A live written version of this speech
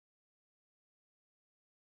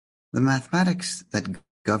The mathematics that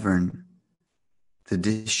govern the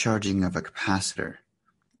discharging of a capacitor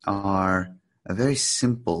are a very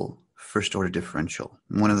simple first-order differential,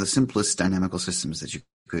 one of the simplest dynamical systems that you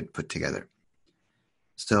could put together.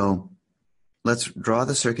 So let's draw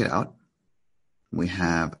the circuit out. We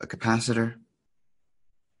have a capacitor,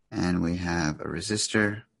 and we have a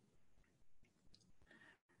resistor,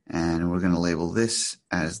 and we're going to label this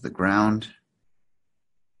as the ground.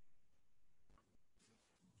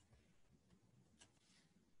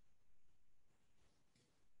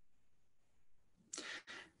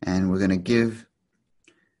 And we're going to give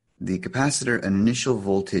the capacitor an initial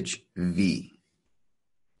voltage V.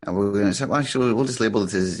 And we're going to actually we'll just label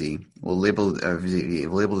this as Z. We'll label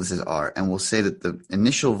this as R, and we'll say that the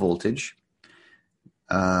initial voltage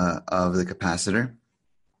of the capacitor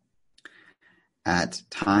at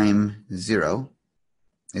time 0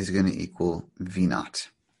 is going to equal V naught.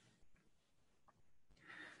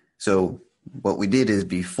 So what we did is,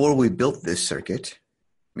 before we built this circuit,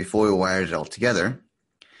 before we wired it all together,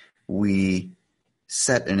 we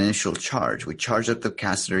set an initial charge. We charged up the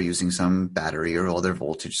capacitor using some battery or other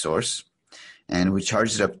voltage source, and we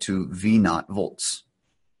charged it up to V naught volts.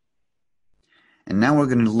 And now we're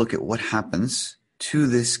going to look at what happens to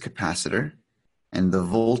this capacitor and the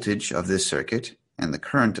voltage of this circuit and the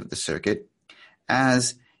current of the circuit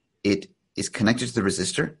as it is connected to the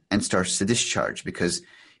resistor and starts to discharge. Because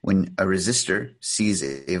when a resistor sees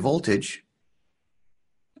a voltage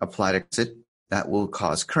applied to it, that will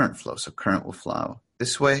cause current flow. So current will flow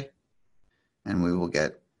this way, and we will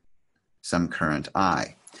get some current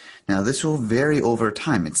I. Now this will vary over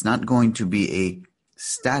time. It's not going to be a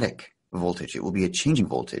static voltage. It will be a changing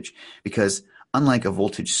voltage, because unlike a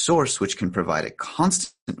voltage source, which can provide a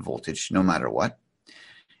constant voltage no matter what,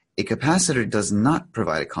 a capacitor does not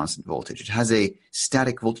provide a constant voltage. It has a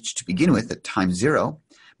static voltage to begin with at time 0,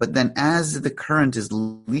 but then as the current is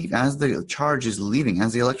as the charge is leaving,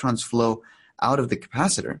 as the electrons flow out of the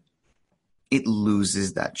capacitor, it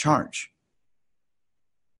loses that charge.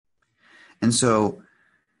 And so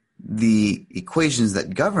the equations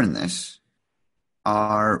that govern this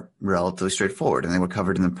are relatively straightforward, and they were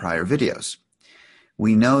covered in the prior videos.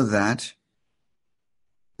 We know that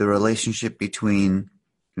the relationship between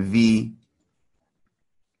V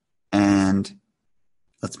and,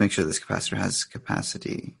 let's make sure this capacitor has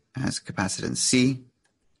capacitance C.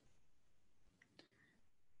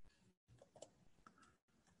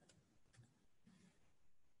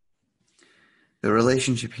 The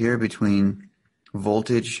relationship here between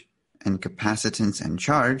voltage and capacitance and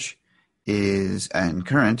charge and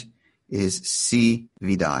current is C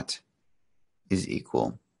V dot is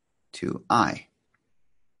equal to I.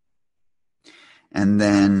 And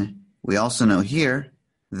then we also know here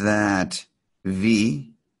that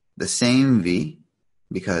V, the same V,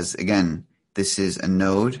 because again, this is a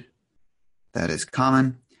node that is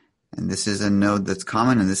common, and this is a node that's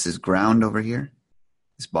common, and this is ground over here.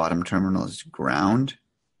 This bottom terminal is ground.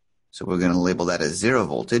 So we're going to label that as 0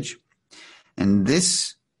 voltage. And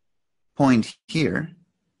this point here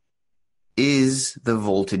is the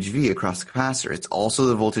voltage V across the capacitor. It's also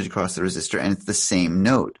the voltage across the resistor, and it's the same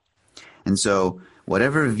node. And so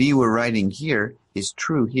whatever V we're writing here is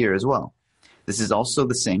true here as well. This is also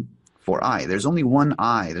the same for I. There's only one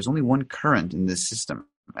I. There's only one current in this system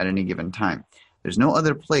at any given time. There's no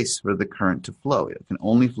other place for the current to flow. It can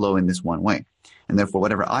only flow in this one way. And therefore,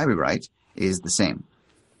 whatever I we write is the same.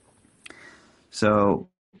 So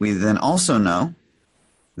we then also know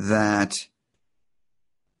that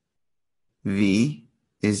V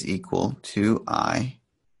is equal to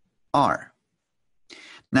IR.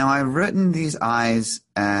 Now, I've written these I's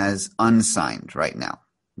as unsigned right now,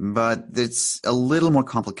 but it's a little more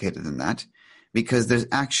complicated than that, because there's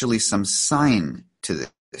actually some sign to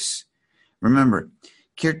this. Remember,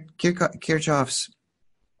 Kirchhoff's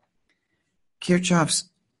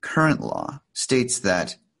current law states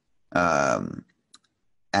that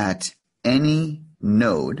at any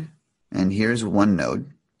node, and here's one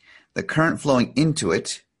node, the current flowing into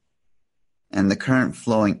it and the current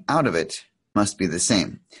flowing out of it must be the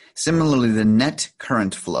same. Similarly, the net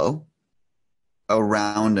current flow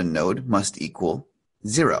around a node must equal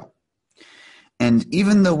 0. And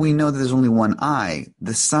even though we know that there's only one I,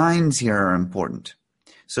 the signs here are important.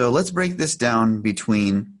 So let's break this down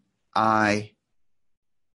between I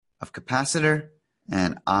of capacitor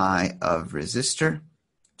and I of resistor,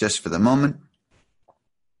 just for the moment.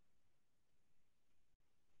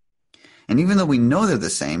 And even though we know they're the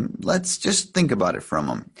same, let's just think about it for a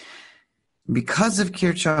moment. Because of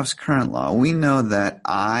Kirchhoff's current law, we know that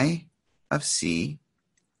I of C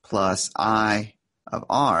plus I of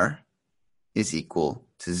R is equal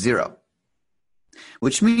to 0,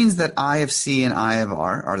 which means that I of C and I of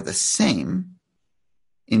R are the same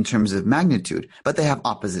in terms of magnitude, but they have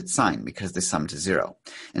opposite sign because they sum to 0.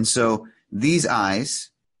 And so these i's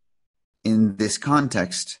in this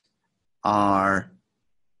context are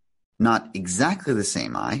not exactly the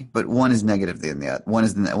same I, but one is negative than the other. One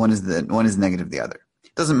is negative the other.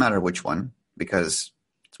 It doesn't matter which one because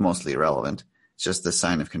it's mostly irrelevant. It's just the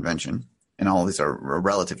sign of convention, and all these are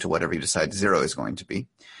relative to whatever you decide 0 is going to be.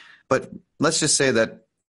 But let's just say that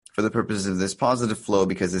for the purposes of this positive flow,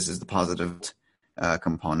 because this is the positive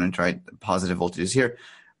component, right? Positive voltage is here.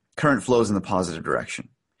 Current flows in the positive direction.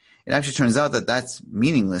 It actually turns out that that's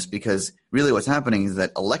meaningless because really what's happening is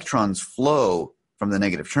that electrons flow from the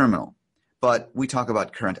negative terminal, but we talk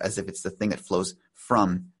about current as if it's the thing that flows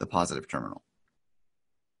from the positive terminal.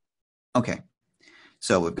 Okay,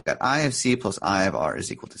 so we've got I of C plus I of R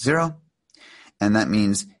is equal to 0, and that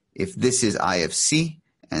means if this is I of C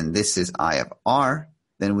and this is I of R,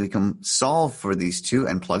 then we can solve for these two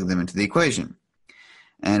and plug them into the equation.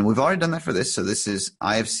 And we've already done that for this, so this is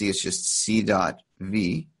I of C is just C dot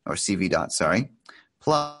V, or CV dot, sorry,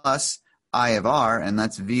 plus I of R, and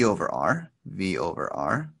that's V over R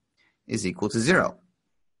is equal to 0.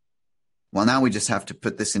 Well, now we just have to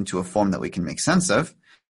put this into a form that we can make sense of,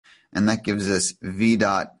 and that gives us V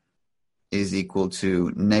dot is equal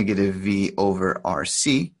to negative V over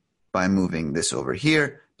RC by moving this over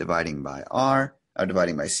here, dividing by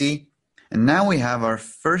C, and now we have our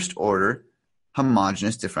first order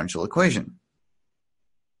homogeneous differential equation.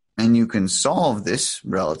 And you can solve this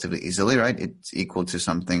relatively easily, right? It's equal to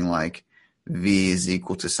something like V is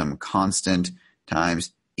equal to some constant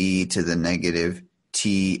times e to the negative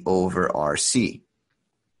t over RC.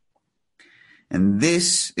 And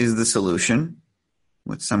this is the solution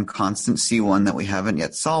with some constant C1 that we haven't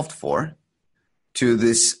yet solved for to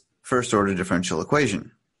this first order differential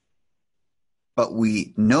equation. But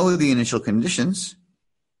we know the initial conditions,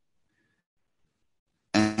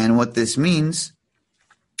 and what this means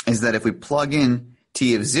is that if we plug in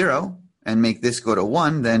t of 0 and make this go to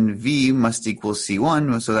 1, then V must equal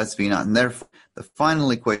C1, so that's V naught. And therefore, the final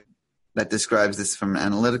equation that describes this from an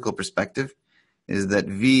analytical perspective is that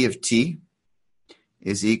V of t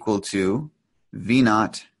is equal to V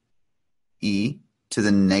naught e to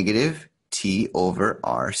the negative t over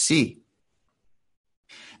RC.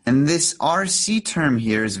 And this RC term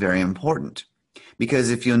here is very important because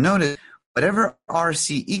if you'll notice, whatever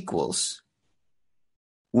RC equals,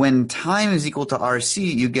 when time is equal to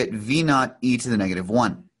RC, you get V naught e to the negative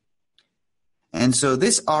 1. And so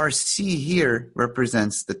this RC here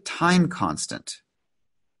represents the time constant.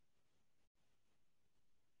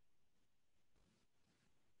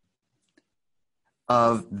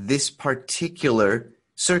 Of this particular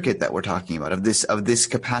circuit that we're talking about, of this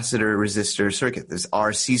capacitor resistor circuit, this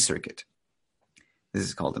RC circuit. This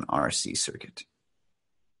is called an RC circuit.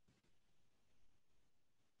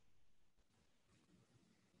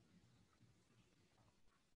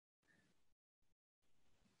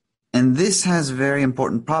 And this has very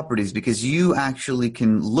important properties because you actually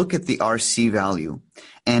can look at the RC value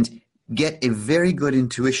and get a very good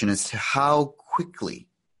intuition as to how quickly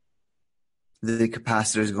the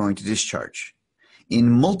capacitor is going to discharge. In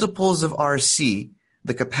multiples of RC,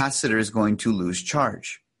 the capacitor is going to lose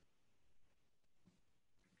charge.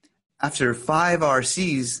 After 5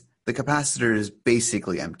 RCs, the capacitor is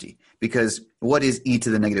basically empty because what is e to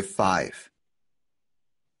the negative 5?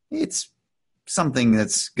 It's something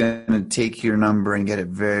that's going to take your number and get it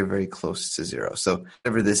very, very close to 0. So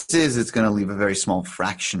whatever this is, it's going to leave a very small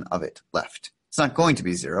fraction of it left. It's not going to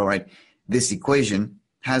be 0, right? This equation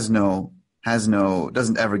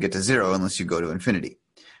doesn't ever get to 0 unless you go to infinity.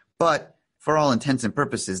 But for all intents and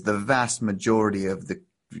purposes, the vast majority of the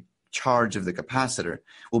charge of the capacitor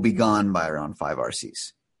will be gone by around 5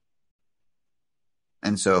 RCs.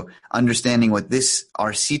 And so understanding what this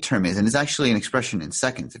RC term is, and it's actually an expression in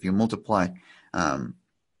seconds. If you multiply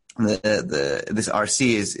this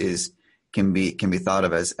RC can be thought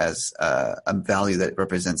of as a value that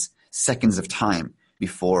represents seconds of time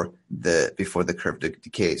before the curve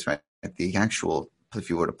decays, right? The actual, if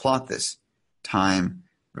you were to plot this time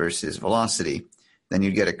versus velocity, then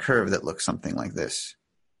you'd get a curve that looks something like this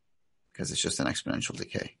because it's just an exponential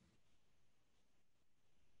decay.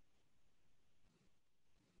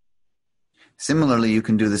 Similarly, you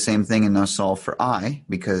can do the same thing and now solve for I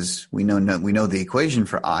because we know the equation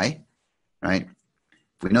for I, right?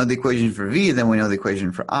 If we know the equation for V, then we know the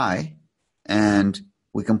equation for I, and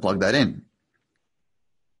we can plug that in.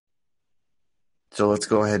 So let's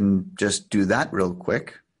go ahead and just do that real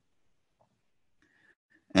quick.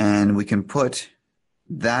 And we can put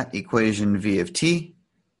that equation V of t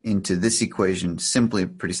into this equation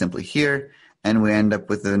pretty simply here, and we end up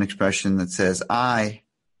with an expression that says I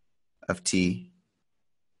of t,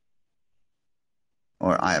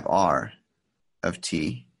 or I of r of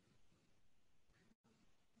t,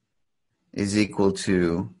 is equal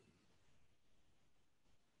to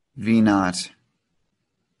v naught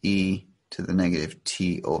e to the negative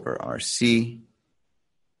t over rc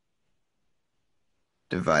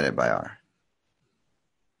divided by r.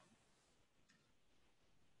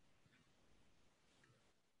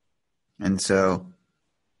 And so,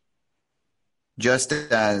 just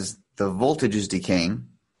as the voltage is decaying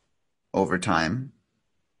over time,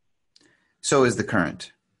 so is the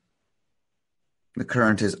current. The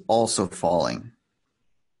current is also falling,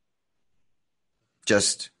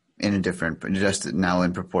 just now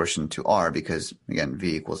in proportion to R, because again,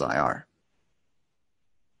 V equals IR.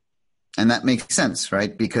 And that makes sense,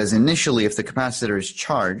 right? Because initially, if the capacitor is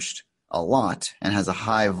charged a lot and has a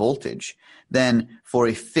high voltage, then for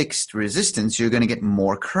a fixed resistance, you're going to get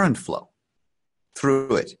more current flow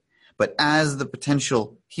through it. But as the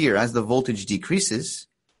potential here, as the voltage decreases,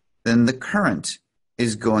 then the current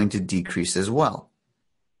is going to decrease as well.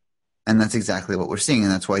 And that's exactly what we're seeing,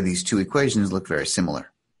 and that's why these two equations look very similar.